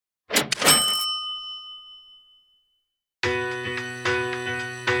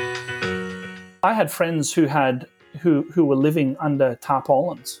I had friends who were living under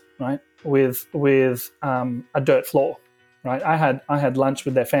tarpaulins, right, with a dirt floor, right. I had lunch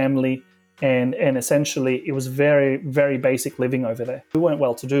with their family, and essentially it was very, very basic living over there. We weren't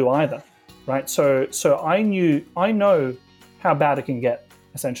well to do either, right. So I know how bad it can get,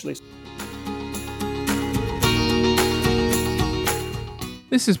 essentially.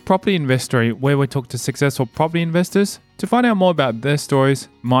 This is Property Investory, where we talk to successful property investors to find out more about their stories,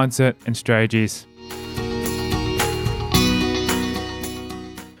 mindset, and strategies.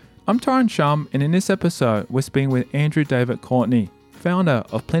 I'm Tyron Shum, and in this episode, we're speaking with Andrew David Courtney, founder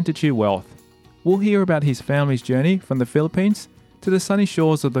of Plentitude Wealth. We'll hear about his family's journey from the Philippines to the sunny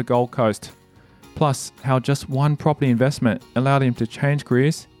shores of the Gold Coast, plus how just one property investment allowed him to change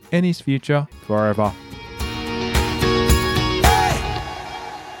careers and his future forever.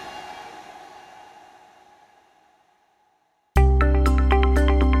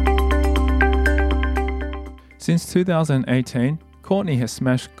 Since 2018, Courtney has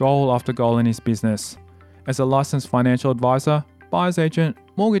smashed goal after goal in his business. As a licensed financial advisor, buyer's agent,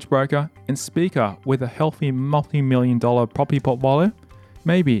 mortgage broker, and speaker with a healthy multi-million-dollar property portfolio,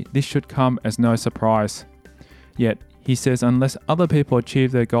 maybe this should come as no surprise. Yet, he says unless other people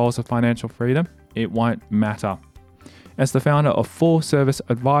achieve their goals of financial freedom, it won't matter. As the founder of full-service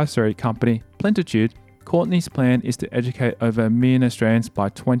advisory company Plentitude, Courtney's plan is to educate over 1 million Australians by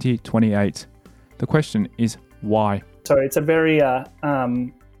 2028. The question is, why? So it's a very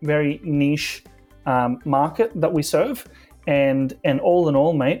niche market that we serve, and all in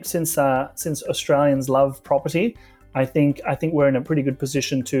all, mate, since Australians love property, I think we're in a pretty good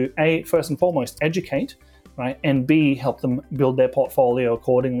position to A, first and foremost, educate, right, and B, help them build their portfolio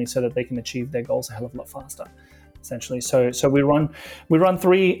accordingly so that they can achieve their goals a hell of a lot faster. Essentially, so we run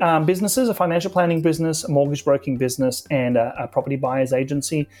 3 businesses: a financial planning business, a mortgage broking business, and a property buyers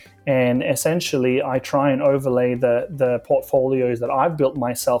agency. And essentially, I try and overlay the portfolios that I've built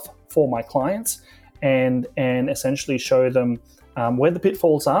myself for my clients, and essentially show them where the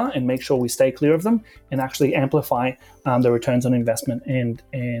pitfalls are, and make sure we stay clear of them, and actually amplify the returns on investment,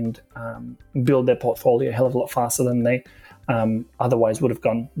 and build their portfolio a hell of a lot faster than they otherwise would have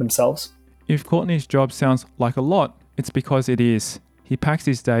gone themselves. If Courtney's job sounds like a lot, it's because it is. He packs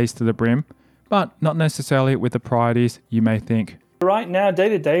his days to the brim, but not necessarily with the priorities you may think. Right now, day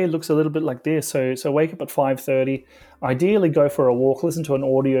to day looks a little bit like this. So wake up at 5:30, ideally go for a walk, listen to an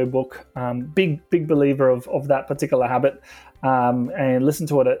audio book. Big believer of that particular habit, and listen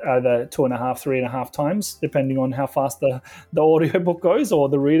to it at either 2.5, 3.5 times, depending on how fast the audio book goes or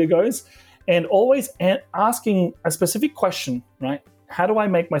the reader goes. And always asking a specific question, right? How do I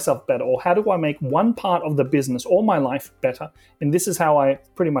make myself better? Or how do I make one part of the business or my life better? And this is how I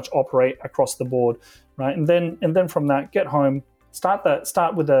pretty much operate across the board, right? And then from that, get home, start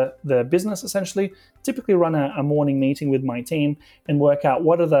with the business essentially. Typically run a morning meeting with my team and work out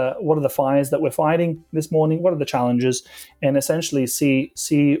what are the fires that we're fighting this morning, what are the challenges, and essentially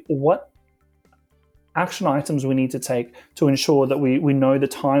see what action items we need to take to ensure that we know the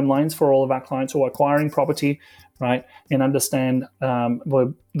timelines for all of our clients who are acquiring property, right, and understand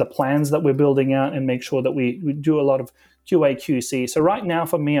the plans that we're building out, and make sure that we do a lot of QA, QC. So right now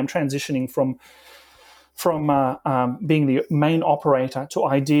for me, I'm transitioning from being the main operator to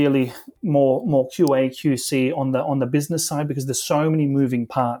ideally more QA, QC on the business side, because there's so many moving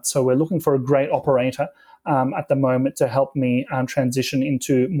parts. So we're looking for a great operator at the moment to help me transition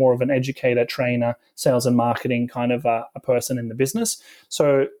into more of an educator, trainer, sales and marketing kind of a person in the business.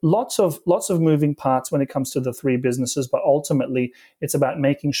 So lots of moving parts when it comes to the 3 businesses, but ultimately it's about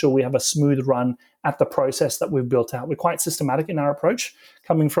making sure we have a smooth run at the process that we've built out. We're quite systematic in our approach,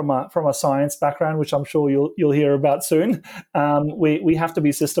 coming from a science background, which I'm sure you'll hear about soon. We have to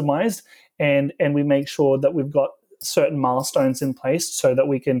be systemized, and we make sure that we've got certain milestones in place so that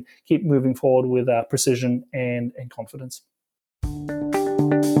we can keep moving forward with precision and confidence.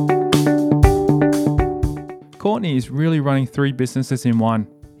 Courtney is really running 3 businesses in one.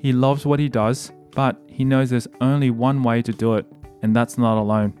 He loves what he does, but he knows there's only one way to do it, and that's not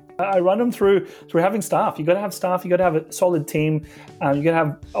alone. I run them through having staff. You got to have staff. You got to have a solid team. You got to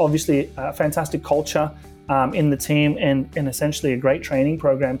have obviously a fantastic culture in the team, and essentially a great training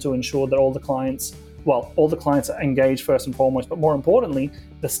program to ensure that all the clients are engaged first and foremost, but more importantly,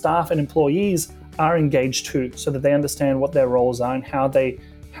 the staff and employees are engaged too, so that they understand what their roles are and how they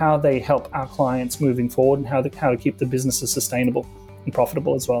help our clients moving forward, and how to keep the businesses sustainable and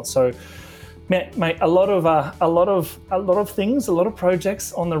profitable as well. So, mate, a lot of things, a lot of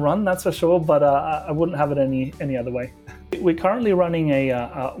projects on the run, that's for sure. But I wouldn't have it any other way. We're currently running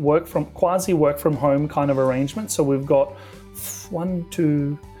a quasi work from home kind of arrangement. So we've got 1,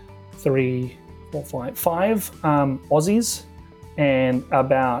 2, 3, five Aussies and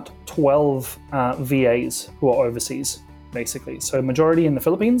about 12 VAs who are overseas, basically. So majority in the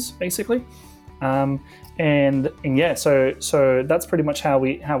Philippines, basically. And yeah, so that's pretty much how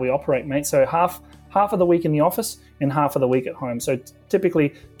we operate, mate. So half of the week in the office and half of the week at home. So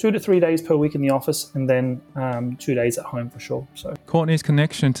typically 2 to 3 days per week in the office, and then 2 days at home for sure. So Courtney's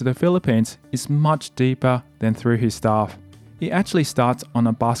connection to the Philippines is much deeper than through his staff. He actually starts on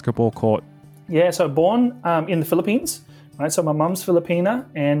a basketball court. Yeah, so born in the Philippines, right? So my mum's Filipina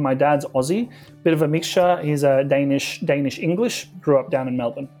and my dad's Aussie. Bit of a mixture. He's a Danish English. Grew up down in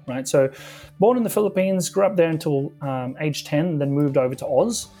Melbourne, right? So born in the Philippines, grew up there until age 10, then moved over to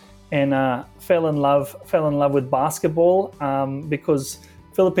Oz, and fell in love with basketball because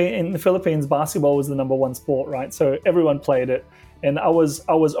in the Philippines, basketball was the number one sport, right? So everyone played it, and I was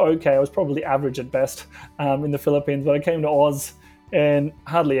okay. I was probably average at best in the Philippines, but I came to Oz, and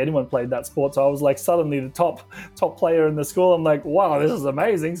hardly anyone played that sport. So I was like suddenly the top player in the school. I'm like, wow, this is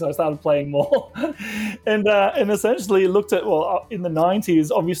amazing. So I started playing more, and essentially looked at, well, in the 90s,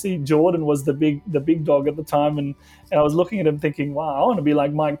 obviously Jordan was the big dog at the time, and I was looking at him thinking, wow, I want to be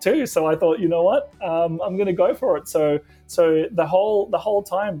like Mike too. So I thought, you know what, I'm going to go for it. So the whole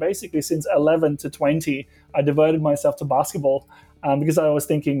time, basically since 11 to 20, I devoted myself to basketball because I was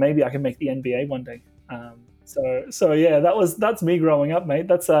thinking maybe I can make the NBA one day. So yeah, that's me growing up, mate.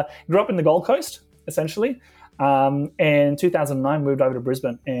 Grew up in the Gold Coast, essentially, and 2009 moved over to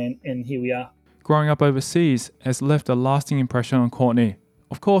Brisbane, and here we are. Growing up overseas has left a lasting impression on Courtney.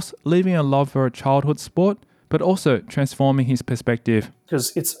 Of course, leaving a love for a childhood sport, but also transforming his perspective.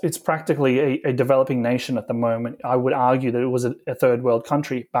 Because it's practically a developing nation at the moment. I would argue that it was a third world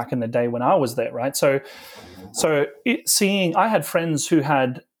country back in the day when I was there, right? So I had friends who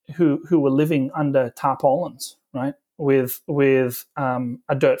were living under tarpaulins, right, with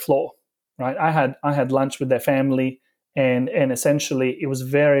a dirt floor, right. I had lunch with their family, and essentially it was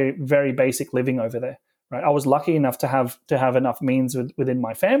very, very basic living over there, right. I was lucky enough to have enough means within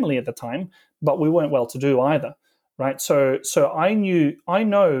my family at the time, but we weren't well to do either, right. So I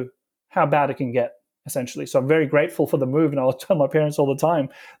know how bad it can get, essentially. So I'm very grateful for the move, and I'll tell my parents all the time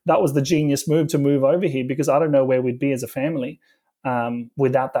that was the genius move to move over here, because I don't know where we'd be as a family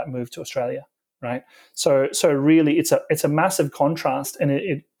without that move to Australia, right? So really, it's a massive contrast, and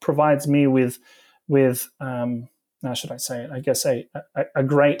it provides me with how should I say it? I guess a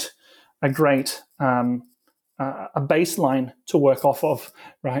great a baseline to work off of,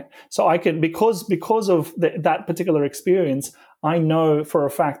 right? So I can, because of that particular experience, I know for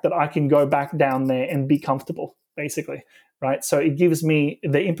a fact that I can go back down there and be comfortable, basically. Right, so it gives me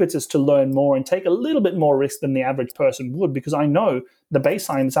the impetus to learn more and take a little bit more risk than the average person would, because I know the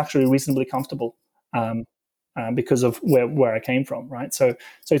baseline is actually reasonably comfortable because of where I came from. Right, so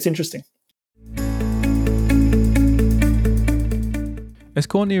it's interesting. As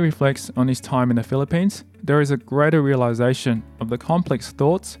Courtney reflects on his time in the Philippines, there is a greater realization of the complex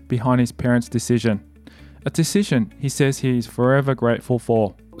thoughts behind his parents' decision. A decision he says he is forever grateful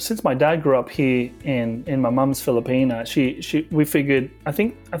for. Since my dad grew up here in my mum's Filipina, we figured, I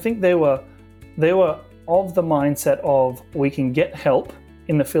think they were of the mindset of, we can get help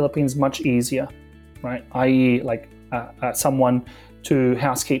in the Philippines much easier, right? I.e., like someone to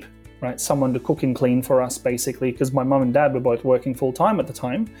housekeep, right? Someone to cook and clean for us, basically, because my mum and dad were both working full time at the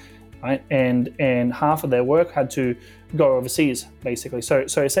time, right? And half of their work had to go overseas, basically. So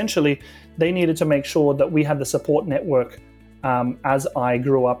essentially, they needed to make sure that we had the support network. As I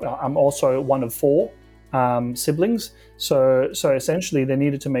grew up, I'm also one of 4 siblings. So essentially, they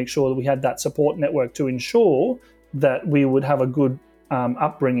needed to make sure that we had that support network to ensure that we would have a good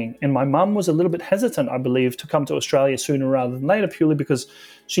upbringing. And my mum was a little bit hesitant, I believe, to come to Australia sooner rather than later, purely because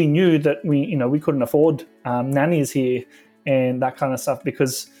she knew that we couldn't afford nannies here and that kind of stuff,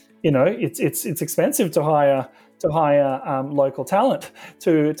 because it's expensive to hire local talent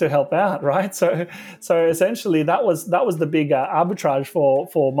to help out, right? So essentially that was the big arbitrage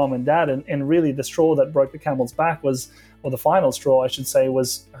for mum and dad, and really the straw that broke the camel's back was, or the final straw, I should say,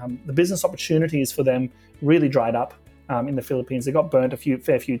 was the business opportunities for them really dried up in the Philippines. They got burnt a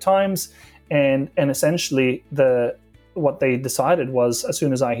fair few times, and essentially what they decided was, as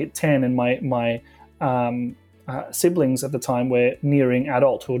soon as I hit 10 and my siblings at the time were nearing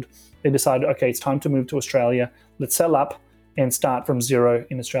adulthood, they decided, okay, it's time to move to Australia. Let's sell up and start from zero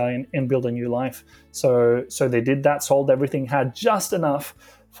in Australia and build a new life. So they did that, sold everything, had just enough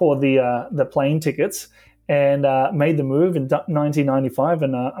for the plane tickets, and made the move in 1995.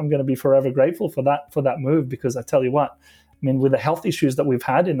 And I'm going to be forever grateful for that move, because I tell you what, mean, with the health issues that we've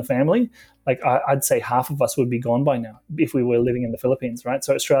had in the family, like I'd say half of us would be gone by now if we were living in the Philippines, right?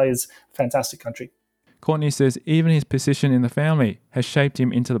 So Australia's a fantastic country. Courtney says even his position in the family has shaped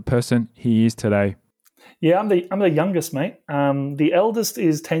him into the person he is today. Yeah, I'm the youngest, mate. The eldest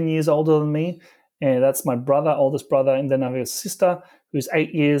is 10 years older than me, and that's my oldest brother, and then I have a sister who's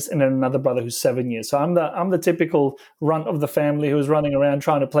 8 years, and then another brother who's 7 years. So I'm the typical runt of the family who was running around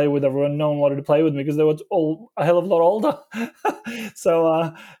trying to play with everyone. No one wanted to play with me because they were all a hell of a lot older.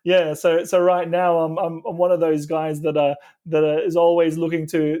 So right now I'm one of those guys that is always looking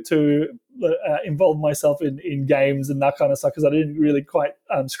to involve myself in games and that kind of stuff because I didn't really quite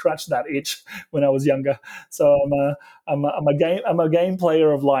scratch that itch when I was younger. So I'm a game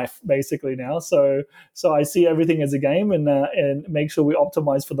player of life basically now. So I see everything as a game and make sure we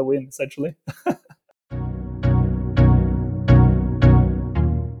optimize for the win essentially.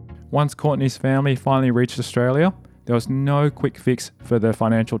 Once Courtney's family finally reached Australia, there was no quick fix for their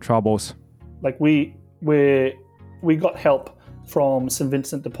financial troubles. Like we got help from St.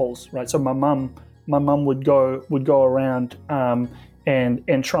 Vincent de Paul's, right? So my mum would go around and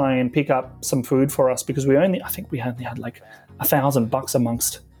try and pick up some food for us because I think we only had like $1,000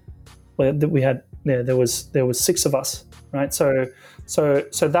 amongst. There was 6 of us, right? So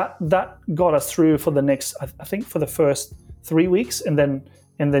that got us through for the next, I think for the first 3 weeks, and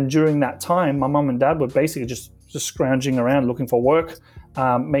then during that time, my mum and dad were basically just scrounging around looking for work,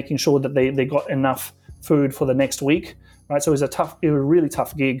 making sure that they got enough food for the next week, right? So it was a really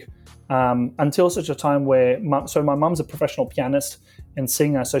tough gig until such a time where my mum's a professional pianist and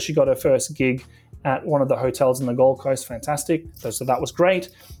singer, so she got her first gig at one of the hotels in the Gold Coast. Fantastic. So that was great.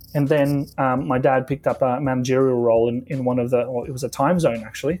 And then my dad picked up a managerial role in one of it was a time zone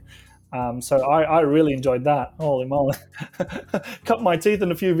actually. So I really enjoyed that. Holy moly. Cut my teeth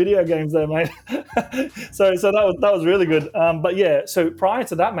in a few video games there, mate. so that was really good. But yeah, so prior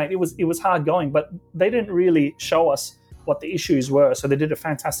to that, mate, it was hard going, but they didn't really show us what the issues were. So they did a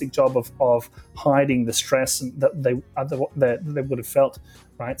fantastic job of hiding the stress that they would have felt,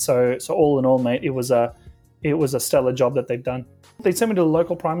 right? So all in all, mate, it was a stellar job that they've done. They sent me to the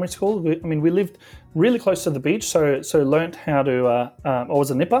local primary school. We lived really close to the beach, so learnt how to. I was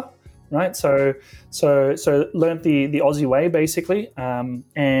a nipper, right? So learnt the Aussie way basically,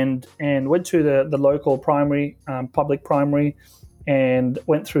 and went to the local primary, public primary, and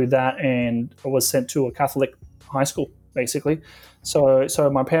went through that, and was sent to a Catholic high school basically. So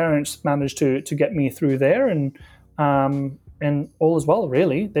my parents managed to get me through there, and all as well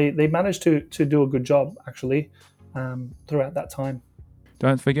really. They managed to do a good job actually throughout that time.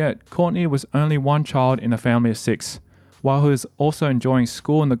 Don't forget, Courtney was only one child in a family of 6. While he was also enjoying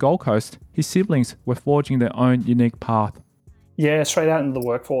school in the Gold Coast, his siblings were forging their own unique path. Yeah, straight out into the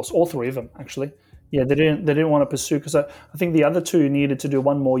workforce, all 3 of them actually. Yeah, they didn't want to pursue because I think the other 2 needed to do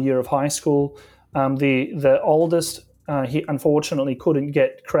one more year of high school. The oldest, he unfortunately couldn't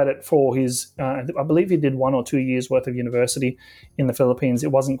get credit for his, I believe he did 1 or 2 years worth of university in the Philippines.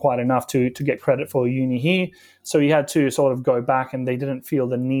 It wasn't quite enough to get credit for uni here. So he had to sort of go back, and they didn't feel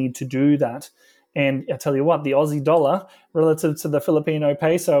the need to do that. And I tell you what, the Aussie dollar relative to the Filipino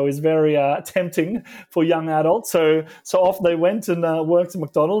peso is very tempting for young adults. So off they went and worked at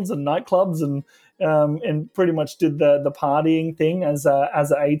McDonald's and nightclubs and pretty much did the partying thing as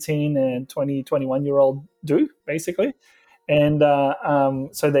a 18 and 20, 21-year-old do, basically. And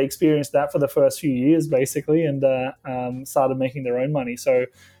so they experienced that for the first few years, basically, and started making their own money. So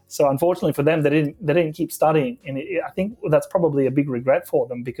unfortunately for them, they didn't keep studying, and I think that's probably a big regret for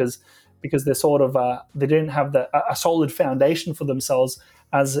them because they're sort of they didn't have a solid foundation for themselves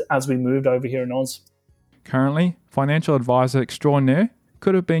as we moved over here in Oz. Currently, financial advisor extraordinaire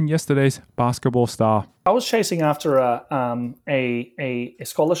could have been yesterday's basketball star. I was chasing after a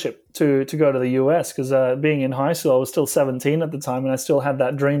scholarship to go to the US because being in high school, I was still 17 at the time, and I still had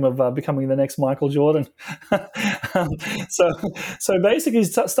that dream of becoming the next Michael Jordan. So basically,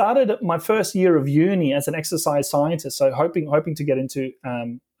 started my first year of uni as an exercise scientist. So hoping to get into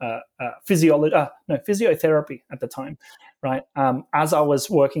physiotherapy at the time, right? As I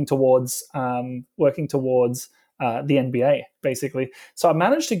was working towards the NBA, basically. So I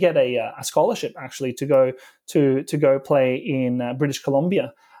managed to get a scholarship actually to go play in British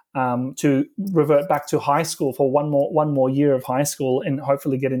Columbia, to revert back to high school for one more year of high school and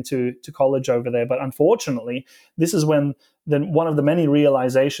hopefully get into college over there. But unfortunately, this is when one of the many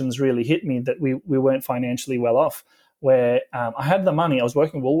realizations really hit me that we weren't financially well off. Where I had the money, I was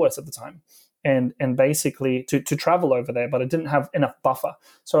working Woolworths at the time, and basically to travel over there, but I didn't have enough buffer.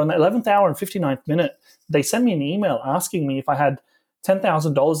 So in the 11th hour and 59th minute, they sent me an email asking me if I had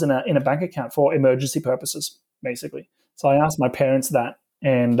 $10,000 in a bank account for emergency purposes, basically. So I asked my parents that,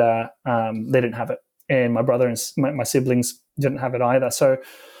 and they didn't have it, and my brother and my siblings didn't have it either. So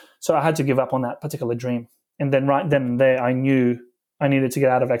I had to give up on that particular dream. And then right then and there, I knew I needed to get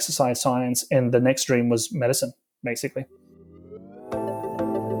out of exercise science, and the next dream was medicine, basically.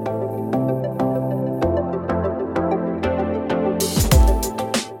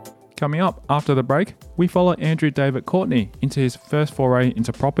 Coming up after the break, we follow Andrew David Courtney into his first foray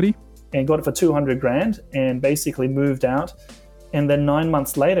into property. And got it for 200 grand and basically moved out. And then 9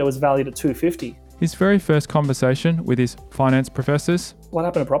 months later, it was valued at 250. His very first conversation with his finance professors. What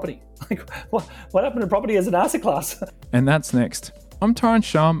happened to property? What happened to property as an asset class? And that's next. I'm Tyron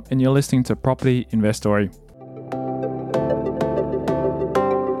Shum, and you're listening to Property Investory.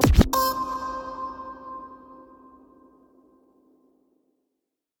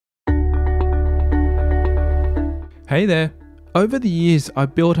 Hey there. Over the years, I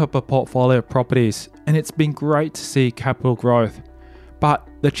built up a portfolio of properties, and it's been great to see capital growth. But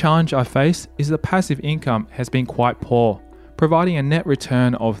the challenge I face is the passive income has been quite poor, providing a net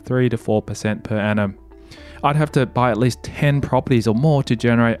return of 3 to 4% per annum. I'd have to buy at least 10 properties or more to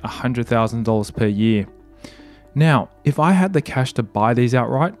generate $100,000 per year. Now, if I had the cash to buy these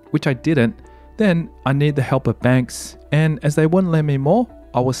outright, which I didn't, then I need the help of banks, and as they wouldn't lend me more,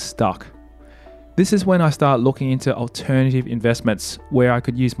 I was stuck. This is when I start looking into alternative investments where I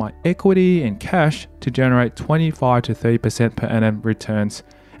could use my equity and cash to generate 25 to 30% per annum returns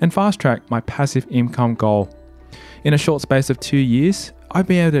and fast track my passive income goal. In a short space of 2 years, I've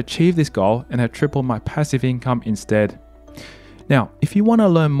been able to achieve this goal and have tripled my passive income instead. Now, if you want to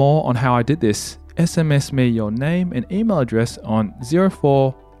learn more on how I did this, SMS me your name and email address on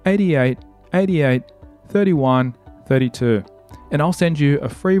 04 88 88 31 32. And I'll send you a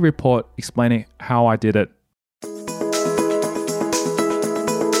free report explaining how I did it.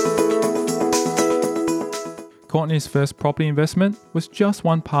 Courtney's first property investment was just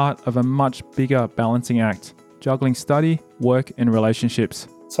one part of a much bigger balancing act, juggling study, work, and relationships.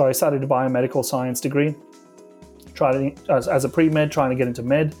 So I started a biomedical science degree, tried it as a pre-med, trying to get into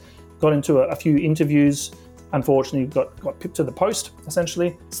med, got into a few interviews, unfortunately got pipped to the post,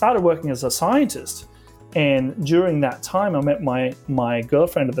 essentially. Started working as a scientist. And during that time, I met my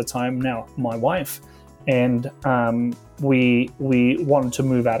girlfriend at the time, now my wife, and we wanted to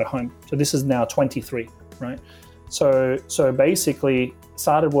move out of home. So this is now 23, right? So basically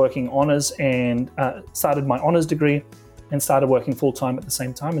started working honors and started my honors degree and started working full time at the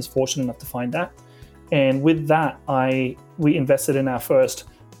same time. I was fortunate enough to find that. And with that, we invested in our first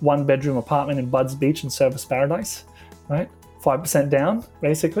 1-bedroom apartment in Budds Beach in Service Paradise, right? 5% down,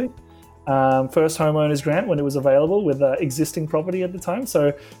 basically. First homeowners grant when it was available with existing property at the time.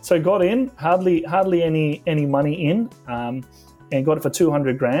 So got in, hardly any money in, and got it for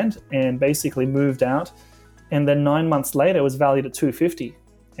 200 grand and basically moved out. And then 9 months later, it was valued at 250.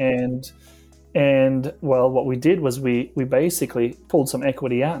 And well, what we did was we basically pulled some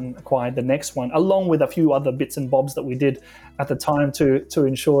equity out and acquired the next one, along with a few other bits and bobs that we did at the time to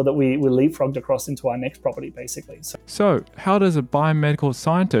ensure that we leapfrogged across into our next property, basically. So how does a biomedical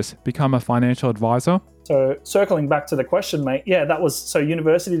scientist become a financial advisor? So circling back to the question, mate, yeah, that was, so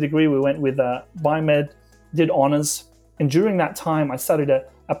university degree, we went with biomed, did honors. And during that time, I studied a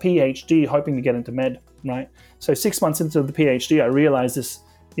PhD hoping to get into med, right? So 6 months into the PhD, I realized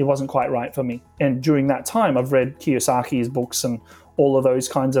it wasn't quite right for me. And during that time, I've read Kiyosaki's books and all of those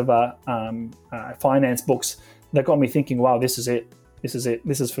kinds of finance books that got me thinking, wow, this is it. This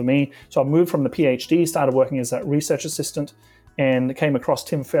is for me. So I moved from the PhD, started working as a research assistant, and came across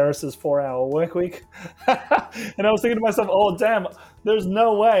Tim Ferriss's 4-hour work week. And I was thinking to myself, oh, damn, there's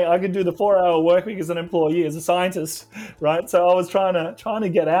no way I could do the 4-hour work week as an employee, as a scientist, right? So I was trying to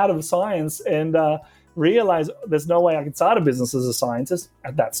get out of science and realize there's no way I could start a business as a scientist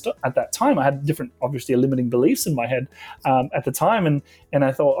at that time. I had different, obviously, limiting beliefs in my head at the time, and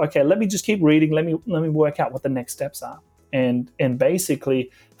I thought, okay, let me just keep reading. Let me work out what the next steps are, and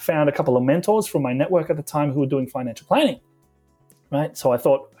basically found a couple of mentors from my network at the time who were doing financial planning, right? So I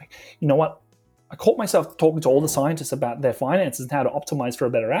thought, you know what? I caught myself talking to all the scientists about their finances and how to optimize for a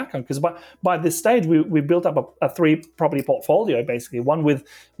better outcome. Because by this stage, we built up a 3-property portfolio, basically one with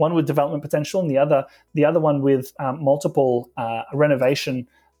development potential, and the other one with multiple renovations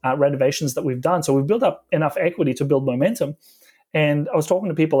that we've done. So we've built up enough equity to build momentum. And I was talking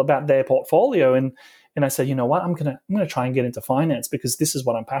to people about their portfolio, and I said, you know what, I'm gonna try and get into finance because this is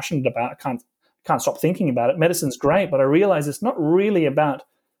what I'm passionate about. I can't stop thinking about it. Medicine's great, but I realize it's not really about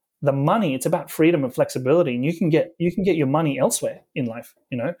the money. It's about freedom and flexibility, and you can get your money elsewhere in life.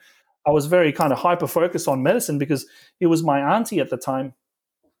 You know, I was very kind of hyper focused on medicine because it was my auntie at the time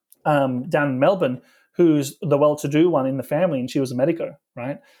down in Melbourne who's the well-to-do one in the family, and she was a medico,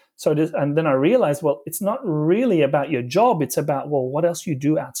 right? And then I realized, well, it's not really about your job. It's about, well, what else you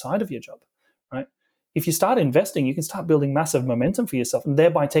do outside of your job, right? If you start investing, you can start building massive momentum for yourself and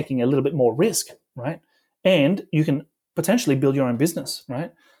thereby taking a little bit more risk, right? And you can potentially build your own business,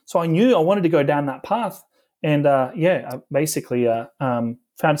 right? So I knew I wanted to go down that path. And I basically found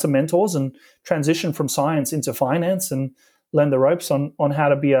some mentors and transitioned from science into finance and learned the ropes on how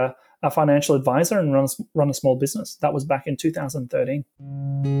to be a financial advisor and run a small business. That was back in 2013.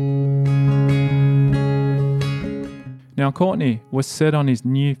 Now, Courtney was set on his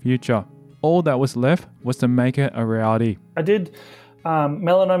new future. All that was left was to make it a reality. I did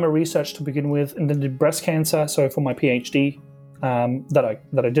melanoma research to begin with, and then did breast cancer. So for my PhD that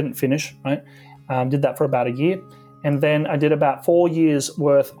I didn't finish, right? Did that for about a year. And then I did about 4 years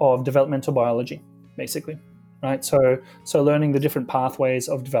worth of developmental biology, basically, right? So learning the different pathways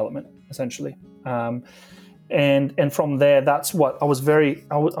of development, essentially. And from there, that's what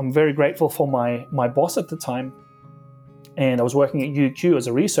I'm very grateful for my boss at the time. And I was working at UQ as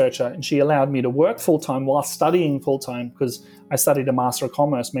a researcher, and she allowed me to work full-time while studying full-time, because I studied a Master of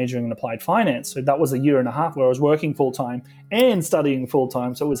Commerce majoring in applied finance. So that was a year and a half where I was working full-time and studying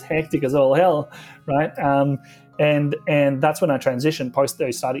full-time. So it was hectic as all hell, right? And that's when I transitioned post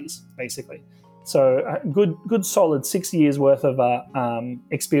those studies, basically. So good solid 6 years worth of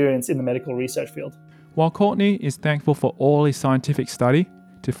experience in the medical research field. While Courtney is thankful for all his scientific study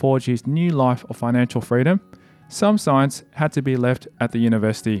to forge his new life of financial freedom, some science had to be left at the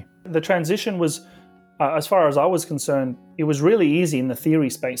university. The transition was, as far as I was concerned, it was really easy in the theory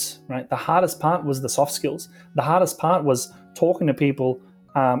space, right? The hardest part was the soft skills. The hardest part was talking to people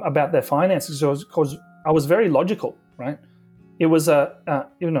about their finances, because I was very logical, right? It was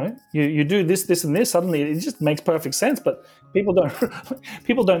you do this, and this. Suddenly, it just makes perfect sense. But people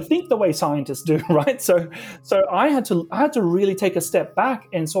don't think the way scientists do, right? So I had to really take a step back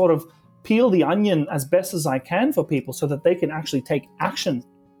and sort of peel the onion as best as I can for people, so that they can actually take action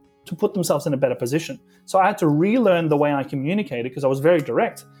to put themselves in a better position. So I had to relearn the way I communicated, because I was very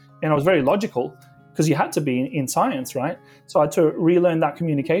direct and I was very logical, because you had to be in science, right? So I had to relearn that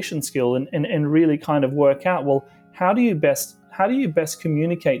communication skill and really kind of work out, well, how do you best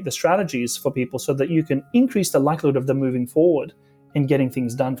communicate the strategies for people so that you can increase the likelihood of them moving forward and getting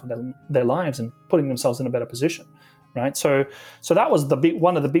things done for their lives and putting themselves in a better position, right? So that was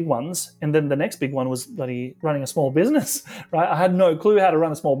one of the big ones. And then the next big one was bloody running a small business, right? I had no clue how to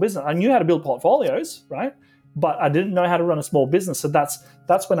run a small business. I knew how to build portfolios, right? But I didn't know how to run a small business. So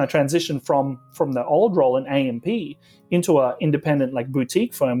that's when I transitioned from the old role in A&P into an independent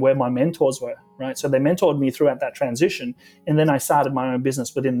boutique firm where my mentors were, right? So they mentored me throughout that transition. And then I started my own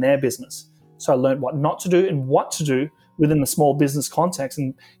business within their business. So I learned what not to do and what to do within the small business context.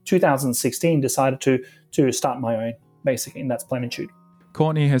 In 2016, decided to start my own, basically, and that's Plenitude.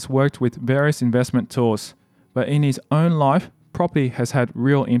 Courtney has worked with various investment tools, but in his own life, property has had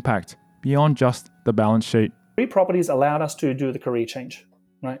real impact beyond just the balance sheet. Properties allowed us to do the career change,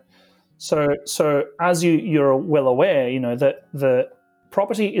 right? So as you're well aware, that the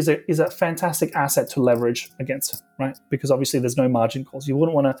property is a fantastic asset to leverage against, right? Because obviously there's no margin calls. You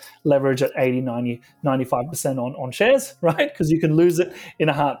wouldn't want to leverage at 80, 90, 95% on shares, right? Because you can lose it in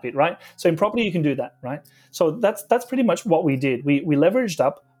a heartbeat, right? So in property, you can do that, right? So that's pretty much what we did. We leveraged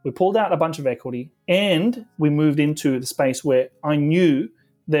up, we pulled out a bunch of equity, and we moved into the space where I knew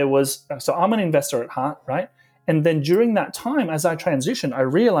there was, so I'm an investor at heart, right? And then during that time, as I transitioned, I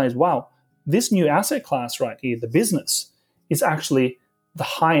realized, wow, this new asset class right here, the business, is actually the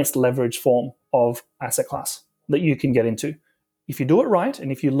highest leverage form of asset class that you can get into. If you do it right,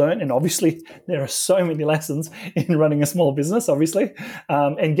 and if you learn, and obviously there are so many lessons in running a small business, obviously,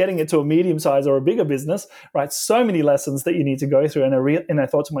 and getting it to a medium size or a bigger business, right? So many lessons that you need to go through. And I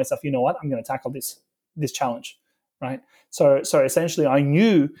thought to myself, you know what? I'm going to tackle this challenge, right? So essentially, I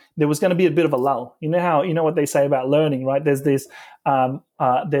knew there was going to be a bit of a lull. You know what they say about learning, right? There's this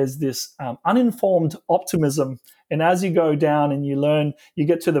uninformed optimism. And as you go down and you learn, you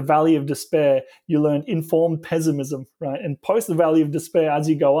get to the valley of despair, you learn informed pessimism, right? And post the valley of despair, as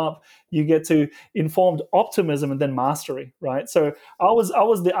you go up, you get to informed optimism and then mastery, right? So I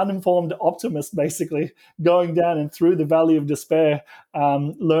was the uninformed optimist, basically, going down and through the valley of despair,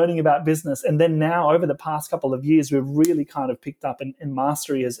 learning about business. And then now, over the past couple of years, we've really kind of picked up, and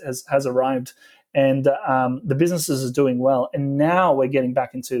mastery has arrived. And the businesses are doing well. And now we're getting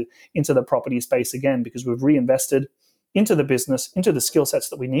back into the property space again, because we've reinvested into the business, into the skill sets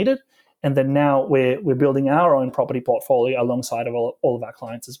that we needed. And then now we're building our own property portfolio alongside of all of our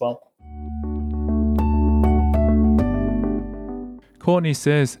clients as well. Courtney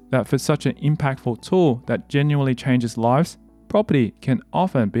says that for such an impactful tool that genuinely changes lives, property can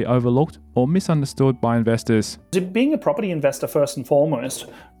often be overlooked or misunderstood by investors. Being a property investor first and foremost,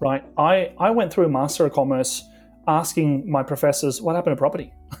 right? I went through a Master of Commerce asking my professors, what happened to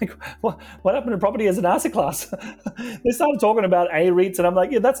property? Like, what happened to property as an asset class? They started talking about A-REITs, and I'm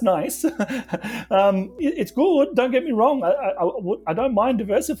like, yeah, that's nice. It's good, don't get me wrong. I don't mind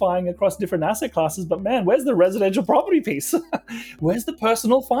diversifying across different asset classes, but man, where's the residential property piece? Where's the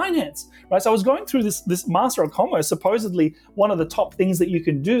personal finance? Right. So I was going through this Master of Commerce, supposedly one of the top things that you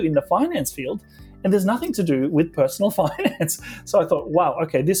can do in the finance field, and there's nothing to do with personal finance. So I thought, wow,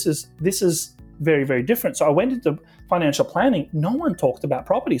 okay, this is very, very different. So I went into financial planning. No one talked about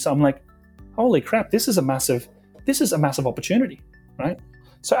property. So I'm like, holy crap, this is a massive opportunity, right?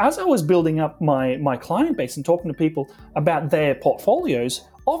 So as I was building up my client base and talking to people about their portfolios,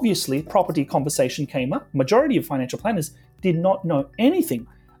 obviously property conversation came up. Majority of financial planners did not know anything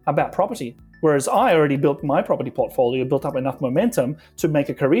about property. Whereas I already built my property portfolio, built up enough momentum to make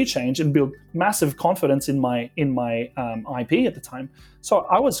a career change and build massive confidence in my IP at the time. So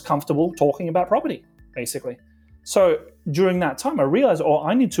I was comfortable talking about property, basically. So during that time, I realized,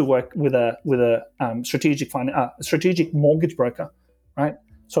 I need to work with a strategic mortgage broker, right?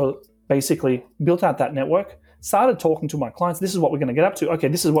 So basically, built out that network, started talking to my clients. This is what we're going to get up to. Okay,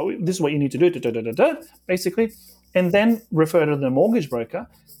 this is what you need to do, basically, and then refer to the mortgage broker.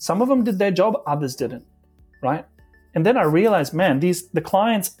 Some of them did their job, others didn't, right? And then I realized, man, the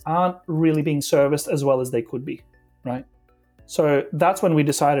clients aren't really being serviced as well as they could be, right? So that's when we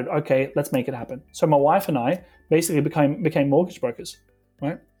decided, okay, let's make it happen. So my wife and I basically became mortgage brokers,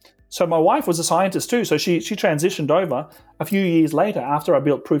 right? So my wife was a scientist too, so she transitioned over a few years later after I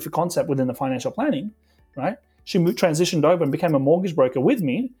built proof of concept within the financial planning, right? She transitioned over and became a mortgage broker with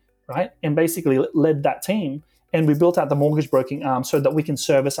me, right? And basically led that team. And we built out the mortgage broking arm so that we can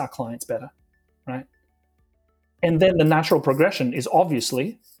service our clients better, right? And then the natural progression is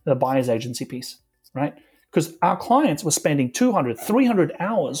obviously the buyer's agency piece, right? Because our clients were spending 200, 300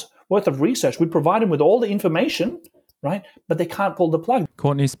 hours worth of research. We provide them with all the information, right? But they can't pull the plug.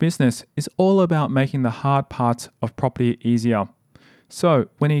 Courtney's business is all about making the hard parts of property easier. So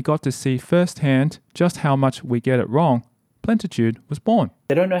when he got to see firsthand just how much we get it wrong, Plentitude was born.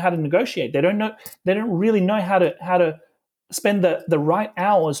 They don't know how to negotiate. They don't really know how to spend the right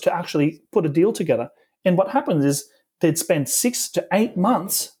hours to actually put a deal together. And what happens is they'd spend 6 to 8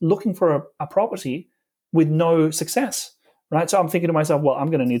 months looking for a property with no success, right? So I'm thinking to myself, well,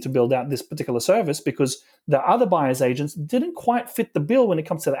 I'm going to need to build out this particular service because the other buyer's agents didn't quite fit the bill when it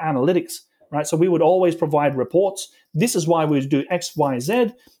comes to the analytics, right? So we would always provide reports. This is why we do X, Y,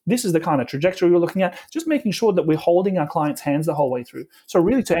 Z. This is the kind of trajectory we're looking at. Just making sure that we're holding our clients' hands the whole way through. So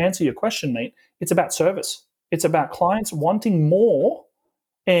really, to answer your question, mate, it's about service. It's about clients wanting more,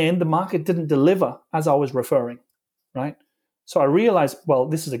 and the market didn't deliver as I was referring, right? So I realized, well,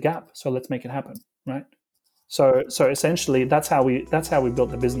 this is a gap, so let's make it happen, right? So essentially, that's how we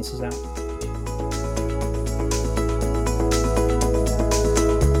built the businesses out.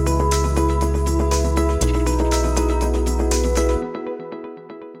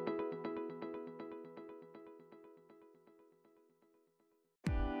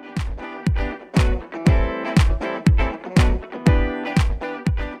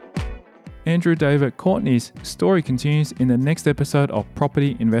 Andrew David Courtney's story continues in the next episode of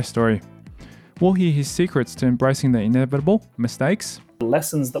Property Investory. We'll hear his secrets to embracing the inevitable mistakes, the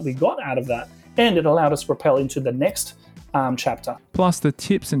lessons that we got out of that, and it allowed us to propel into the next chapter. Plus the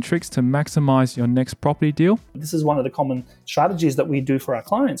tips and tricks to maximize your next property deal. This is one of the common strategies that we do for our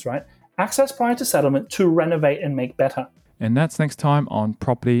clients, right? Access prior to settlement to renovate and make better. And that's next time on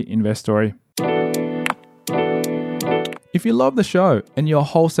Property Investory. If you love the show and you're a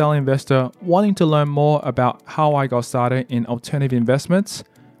wholesale investor wanting to learn more about how I got started in alternative investments,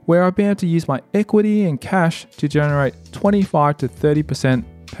 where I've been able to use my equity and cash to generate 25 to 30%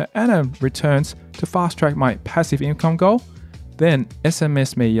 per annum returns to fast track my passive income goal, then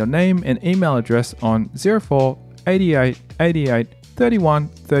SMS me your name and email address on 04 88 88 31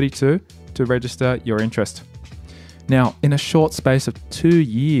 32 to register your interest. Now, in a short space of 2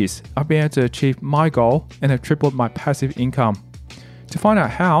 years, I've been able to achieve my goal and have tripled my passive income. To find out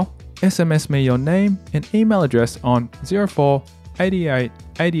how, SMS me your name and email address on 04 88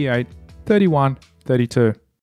 88 31 32.